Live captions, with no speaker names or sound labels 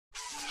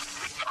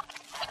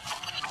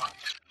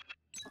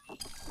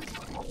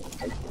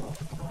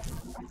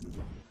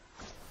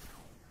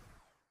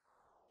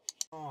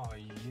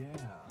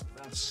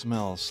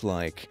Smells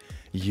like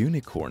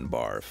unicorn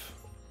barf.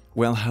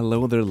 Well,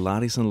 hello there,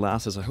 laddies and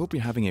lasses. I hope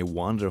you're having a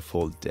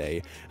wonderful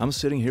day. I'm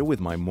sitting here with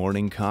my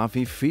morning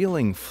coffee,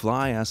 feeling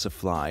fly as a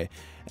fly,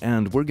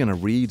 and we're gonna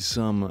read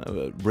some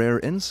rare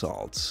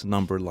insults,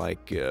 number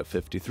like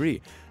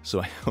 53.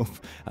 So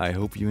I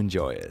hope you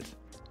enjoy it.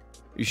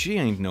 She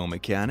ain't no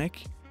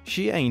mechanic.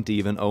 She ain't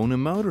even own a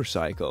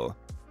motorcycle.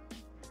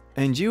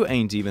 And you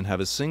ain't even have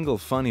a single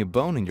funny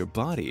bone in your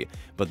body,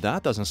 but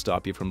that doesn't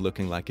stop you from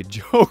looking like a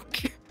joke.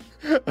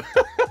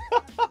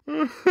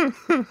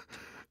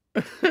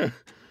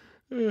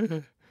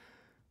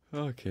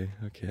 Okay,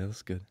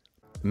 that's good.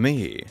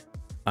 Me,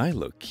 I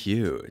look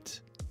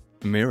cute.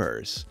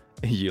 Mirrors,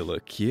 you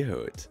look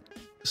cute.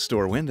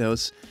 Store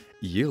windows,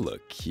 you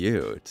look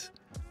cute.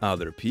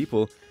 Other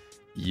people,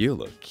 you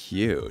look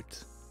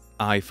cute.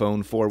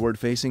 iPhone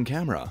forward-facing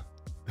camera.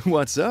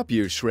 What's up,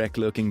 you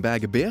Shrek-looking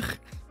bag of bitch?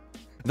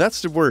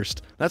 That's the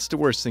worst. That's the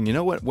worst thing. You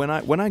know what? When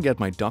I get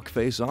my duck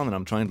face on and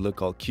I'm trying to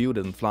look all cute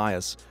and fly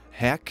as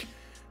heck,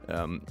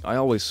 I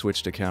always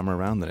switch the camera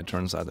around and it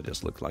turns out I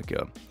just look like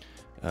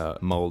a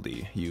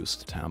moldy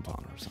used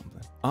tampon or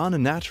something.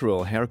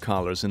 Unnatural hair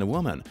colors in a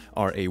woman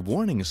are a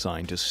warning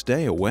sign to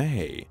stay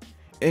away.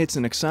 It's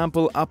an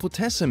example of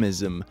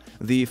pessimism,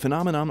 the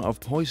phenomenon of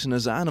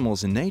poisonous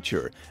animals in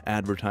nature,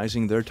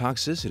 advertising their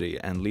toxicity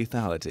and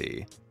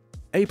lethality.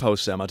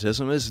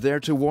 Aposematism is there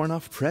to warn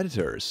off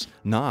predators,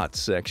 not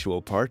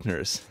sexual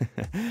partners.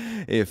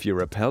 If you're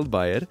repelled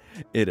by it,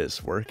 it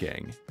is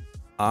working.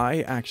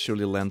 I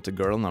actually lent a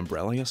girl an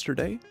umbrella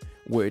yesterday,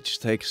 which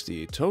takes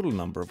the total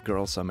number of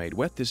girls I made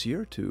wet this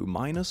year to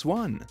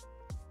 -1.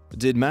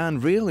 Did man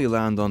really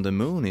land on the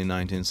moon in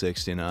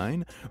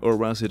 1969, or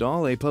was it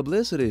all a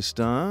publicity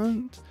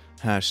stunt?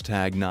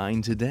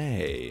 #9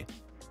 today.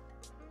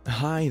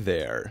 Hi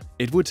there.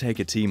 It would take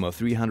a team of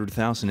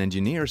 300,000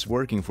 engineers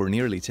working for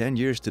nearly 10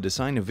 years to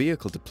design a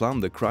vehicle to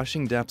plumb the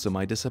crushing depths of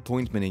my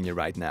disappointment in you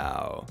right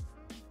now.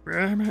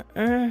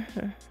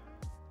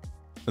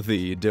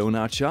 The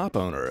donut shop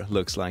owner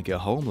looks like a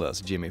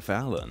homeless Jimmy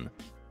Fallon.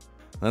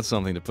 That's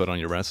something to put on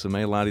your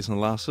resume, laddies and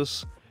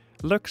lasses.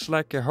 Looks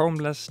like a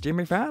homeless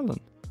Jimmy Fallon.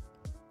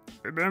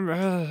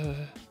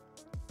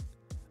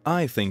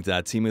 I think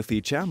that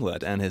Timothy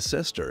Chamlet and his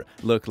sister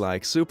look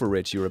like super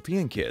rich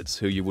European kids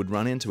who you would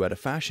run into at a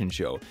fashion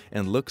show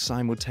and look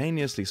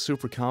simultaneously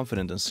super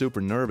confident and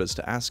super nervous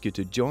to ask you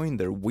to join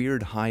their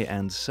weird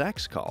high-end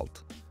sex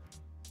cult.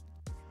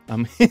 I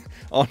mean,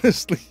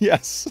 honestly,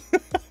 yes.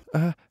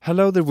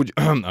 Hello there. Would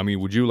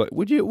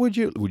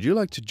you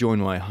like to join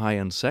my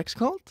high-end sex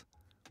cult?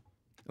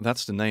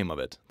 That's the name of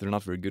it. They're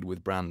not very good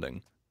with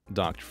branding.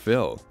 Dr.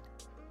 Phil.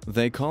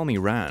 They call me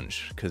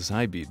Ranch, 'cause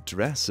I be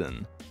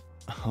dressin'.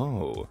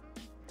 Oh.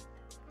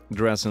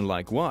 Dressing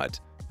like what?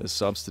 A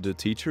substitute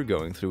teacher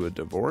going through a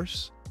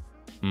divorce?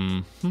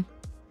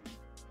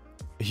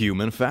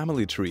 Human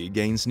family tree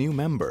gains new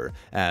member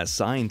as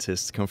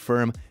scientists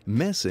confirm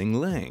missing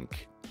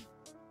link.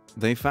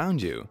 They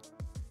found you.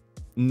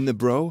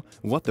 Bro,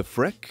 what the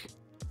frick?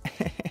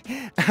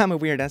 I'm a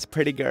weird-ass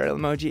pretty girl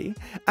emoji.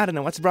 I don't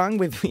know what's wrong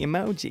with me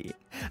emoji.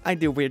 I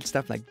do weird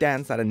stuff like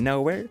dance out of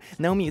nowhere,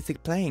 no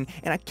music playing,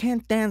 and I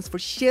can't dance for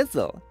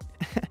shizzle.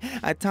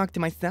 I talk to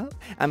myself,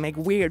 I make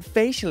weird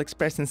facial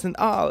expressions and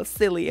all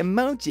silly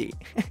emoji.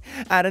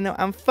 I don't know,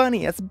 I'm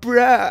funny as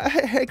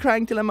bruh.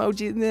 Crying till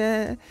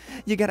emoji.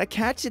 You gotta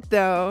catch it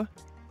though.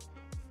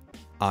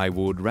 I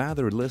would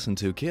rather listen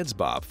to Kids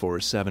Bop for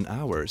 7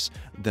 hours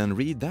than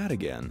read that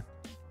again.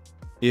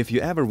 If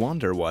you ever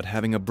wonder what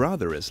having a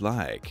brother is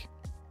like.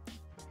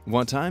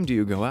 What time do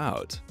you go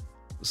out?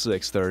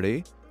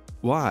 6:30?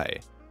 Why?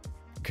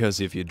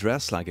 'Cause if you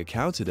dress like a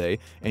cow today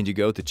and you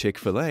go to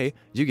Chick-fil-A,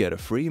 you get a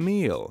free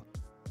meal.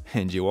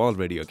 And you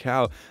already a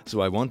cow,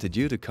 so I wanted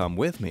you to come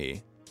with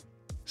me.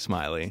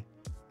 Smiley.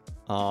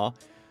 Aw,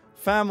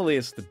 family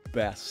is the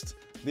best.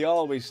 They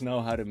always know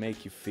how to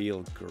make you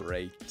feel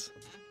great.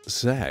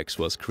 Sex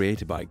was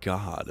created by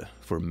God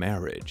for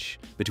marriage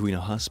between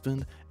a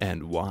husband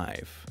and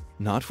wife,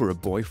 not for a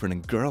boyfriend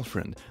and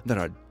girlfriend that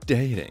are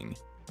dating.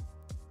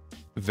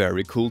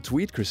 Very cool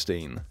tweet,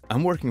 Christine.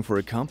 I'm working for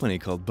a company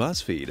called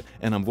BuzzFeed,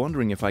 and I'm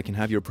wondering if I can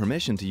have your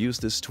permission to use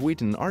this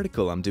tweet in an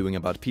article I'm doing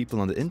about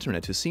people on the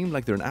internet who seem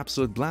like they're an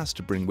absolute blast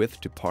to bring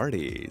with to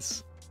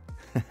parties.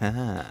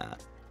 Haha.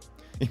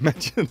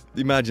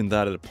 Imagine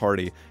that at a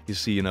party. You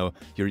see,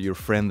 your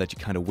friend that you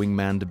kind of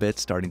wingmaned a bit,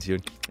 starting to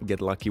get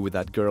lucky with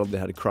that girl they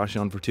had a crush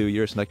on for 2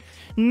 years, and like,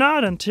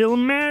 not until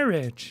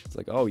marriage. It's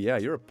like, oh yeah,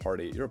 you're a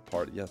party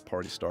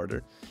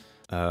starter.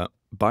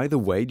 By the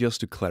way, just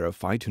to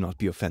clarify, to not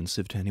be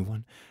offensive to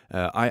anyone,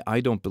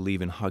 I don't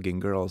believe in hugging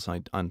girls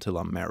until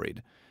I'm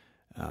married.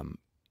 And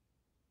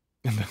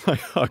then I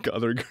hug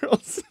other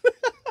girls.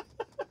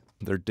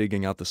 They're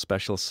digging out the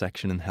special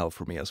section in hell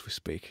for me as we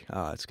speak.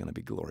 It's gonna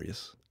be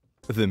glorious.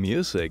 The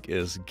music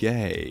is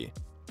gay.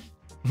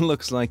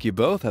 Looks like you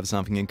both have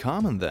something in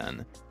common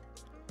then.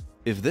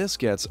 If this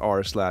gets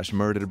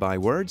r/murdered by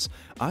words,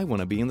 I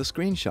want to be in the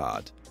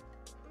screenshot.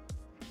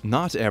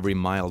 Not every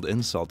mild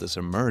insult is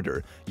a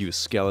murder, you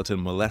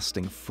skeleton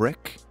molesting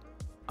frick.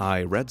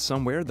 I read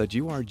somewhere that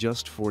you are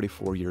just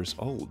 44 years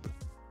old.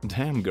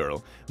 Damn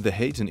girl, the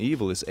hate and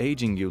evil is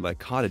aging you like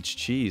cottage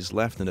cheese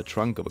left in the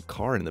trunk of a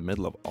car in the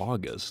middle of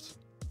August.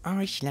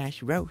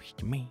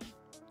 R/roast me.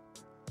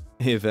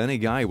 If any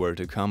guy were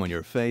to come on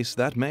your face,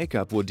 that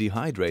makeup would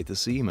dehydrate the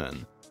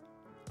semen.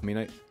 I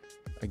mean,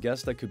 I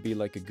guess that could be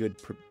like a good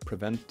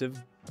preventive,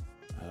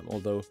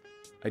 although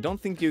I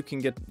don't think you can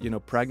get,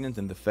 pregnant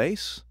in the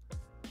face.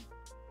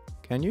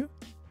 Can you?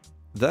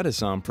 That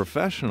is on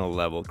professional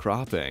level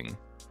cropping.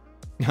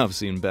 I've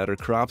seen better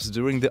crops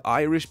during the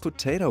Irish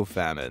potato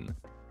famine.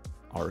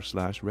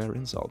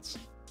 r/RareInsults.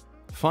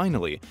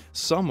 Finally,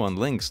 someone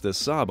links this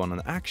sub on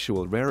an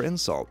actual rare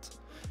insult.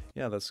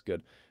 Yeah, that's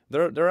good.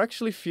 There are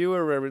actually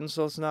fewer rare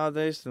insults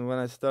nowadays than when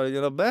I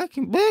started, back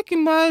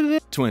in my...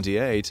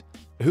 28.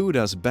 Who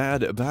does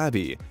Bad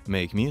Babby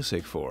make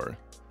music for?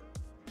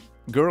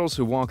 Girls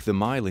who walk the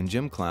mile in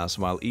gym class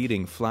while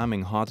eating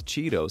flaming hot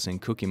Cheetos in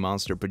Cookie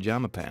Monster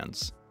pajama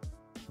pants.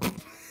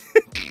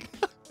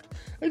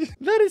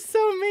 That is so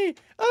me.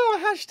 Oh,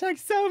 hashtag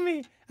so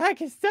me. I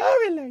can so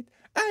relate.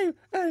 I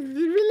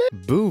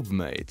relate. Boob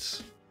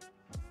mates.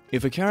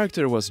 If a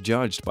character was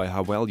judged by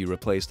how well you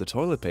replaced the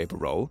toilet paper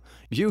roll,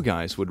 you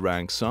guys would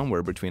rank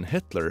somewhere between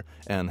Hitler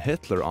and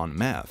Hitler on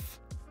meth.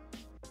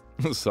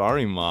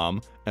 Sorry,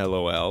 Mom.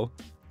 LOL.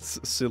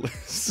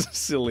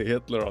 Silly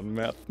Hitler on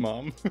meth,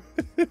 Mom.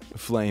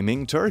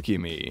 Flaming turkey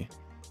me.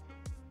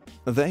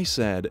 They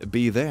said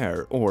be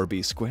there or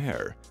be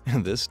square,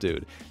 and this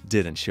dude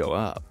didn't show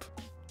up.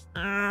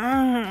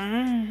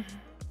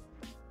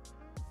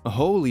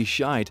 Holy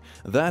shite,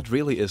 that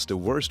really is the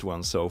worst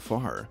one so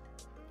far.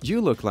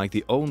 You look like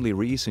the only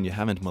reason you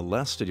haven't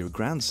molested your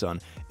grandson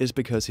is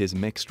because he's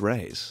mixed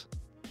race.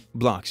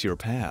 Blocks your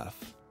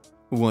path.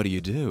 What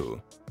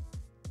do?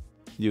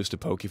 Use the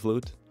pokey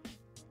flute?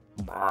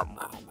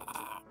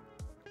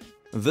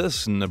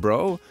 This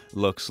nibro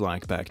looks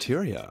like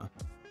bacteria.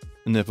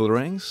 Nipple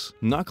rings,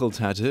 knuckle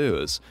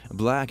tattoos,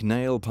 black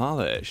nail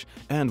polish,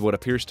 and what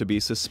appears to be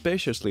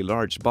suspiciously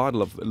large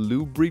bottle of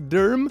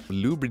lubriderm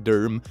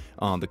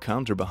on the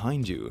counter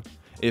behind you.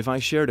 If I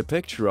shared a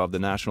picture of the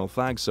national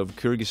flags of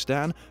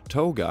Kyrgyzstan,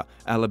 Toga,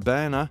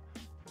 Albania,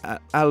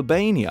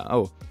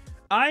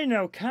 I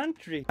know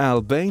country.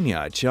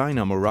 Albania,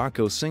 China,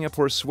 Morocco,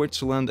 Singapore,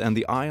 Switzerland, and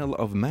the Isle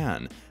of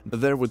Man,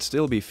 there would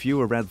still be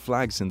fewer red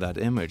flags in that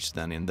image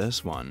than in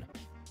this one.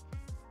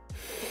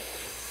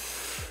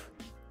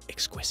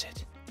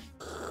 Exquisite.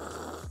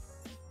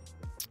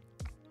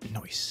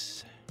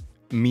 Nice.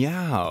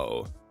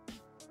 Meow.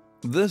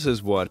 This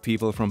is what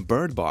people from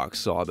Bird Box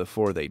saw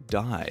before they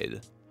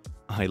died.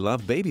 I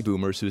love baby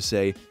boomers who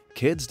say,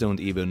 kids don't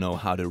even know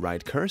how to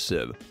write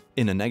cursive,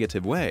 in a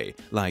negative way,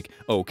 like,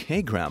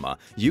 okay grandma,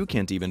 you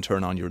can't even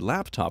turn on your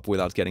laptop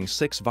without getting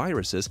 6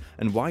 viruses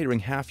and wiring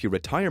half your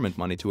retirement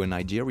money to a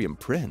Nigerian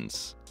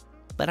prince.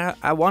 But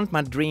I want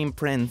my dream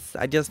prince.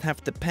 I just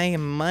have to pay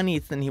him money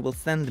and he will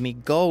send me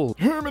gold.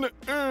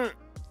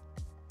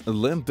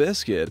 Limp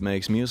Bizkit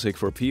makes music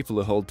for people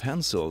who hold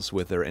pencils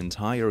with their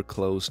entire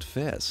closed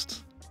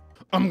fist.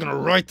 I'm gonna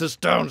write this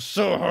down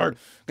so hard.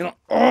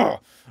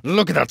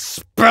 Look at that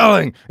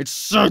spelling. It's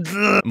so...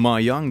 My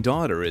young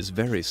daughter is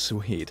very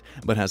sweet,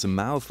 but has a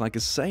mouth like a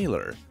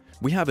sailor.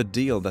 We have a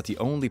deal that the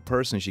only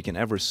person she can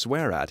ever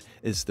swear at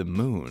is the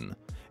moon.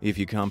 If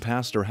you come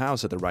past her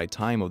house at the right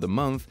time of the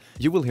month,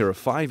 you will hear a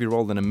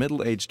 5-year-old and a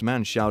middle-aged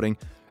man shouting,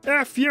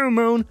 "F you,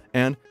 moon!"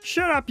 and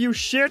 "Shut up, you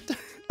shit!"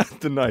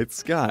 at the night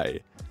sky.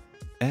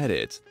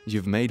 Edit.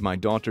 You've made my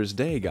daughter's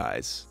day,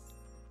 guys.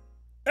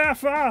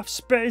 F off,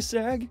 space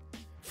egg.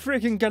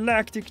 Freaking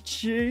galactic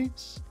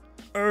cheese.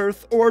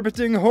 Earth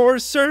orbiting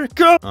horse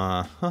circle.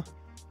 Uh-huh.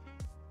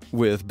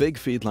 With big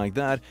feet like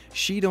that,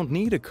 she don't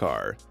need a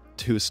car.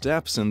 2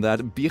 steps and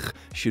that bitch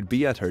should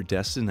be at her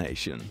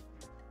destination.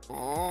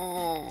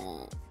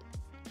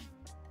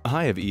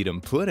 I have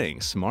eaten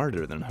pudding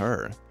smarter than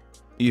her.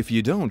 If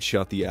you don't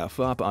shut the F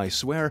up, I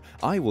swear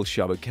I will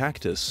shove a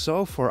cactus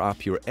so far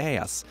up your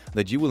ass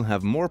that you will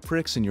have more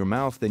pricks in your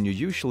mouth than you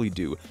usually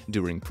do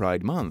during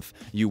Pride Month,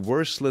 you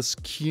worthless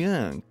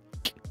kyunk.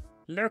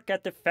 Look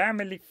at the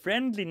family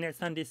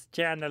friendliness on this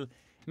channel.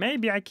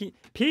 Maybe I can...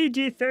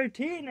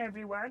 PG-13,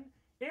 everyone.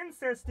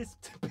 Incest is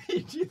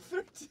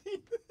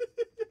PG-13.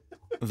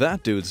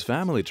 That dude's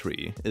family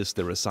tree is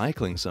the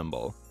recycling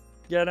symbol.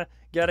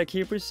 Gotta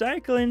keep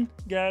recycling.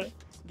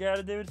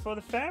 Gotta do it for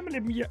the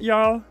family,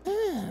 y'all.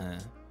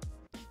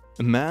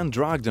 Man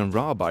Drugged and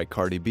Raw by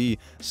Cardi B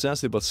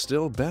says it was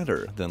still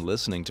better than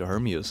listening to her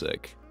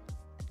music.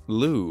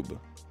 Lube.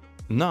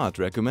 Not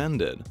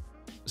recommended.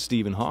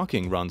 Stephen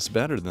Hawking runs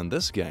better than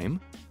this game.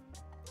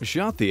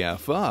 Shut the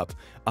F up.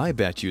 I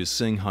bet you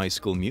sing High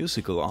School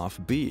Musical off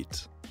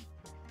beat.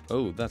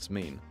 Oh, that's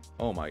mean.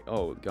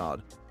 Oh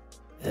god.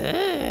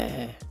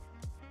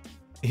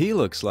 He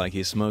looks like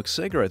he smokes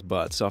cigarette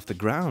butts off the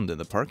ground in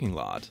the parking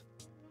lot.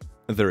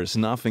 There is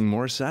nothing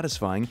more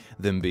satisfying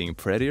than being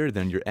prettier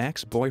than your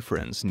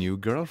ex-boyfriend's new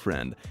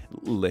girlfriend.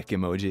 Lick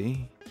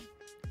emoji.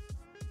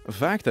 The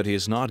fact that he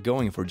is not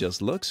going for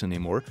just looks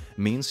anymore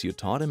means you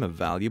taught him a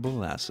valuable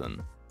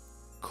lesson.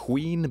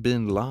 Queen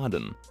Bin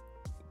Laden.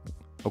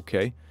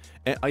 Okay.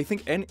 And I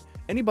think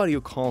anybody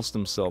who calls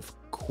themselves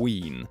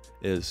Queen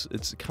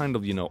it's kind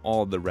of, you know,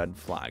 all the red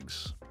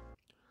flags.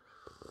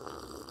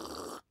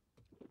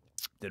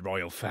 The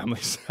royal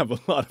families have a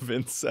lot of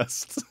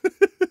incest.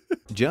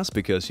 Just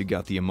because you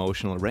got the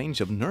emotional range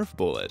of Nerf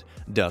bullet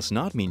does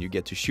not mean you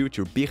get to shoot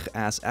your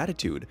big-ass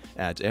attitude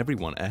at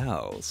everyone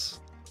else.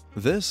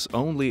 This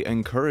only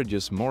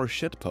encourages more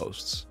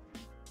shitposts.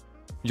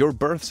 Your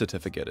birth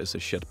certificate is a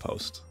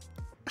shitpost.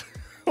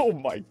 Oh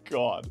my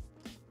god.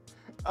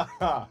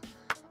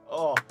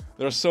 Oh,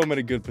 there are so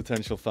many good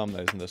potential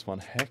thumbnails in this one.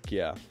 Heck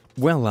yeah.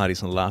 Well,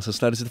 laddies and lasses,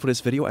 that is it for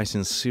this video. I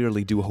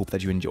sincerely do hope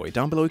that you enjoyed.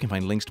 Down below you can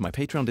find links to my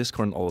Patreon,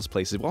 Discord, and all those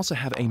places. We also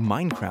have a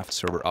Minecraft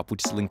server up,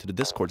 which is linked to the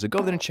Discord, so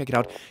go there and check it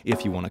out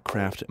if you want to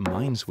craft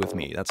mines with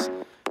me. That's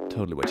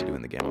totally what you do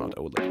in the game. I'm not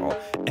old at all.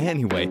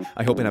 Anyway,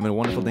 I hope you're having a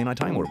wonderful day, night,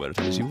 time, or whatever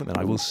time is you, and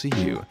I will see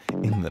you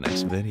in the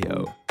next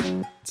video.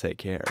 Take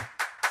care.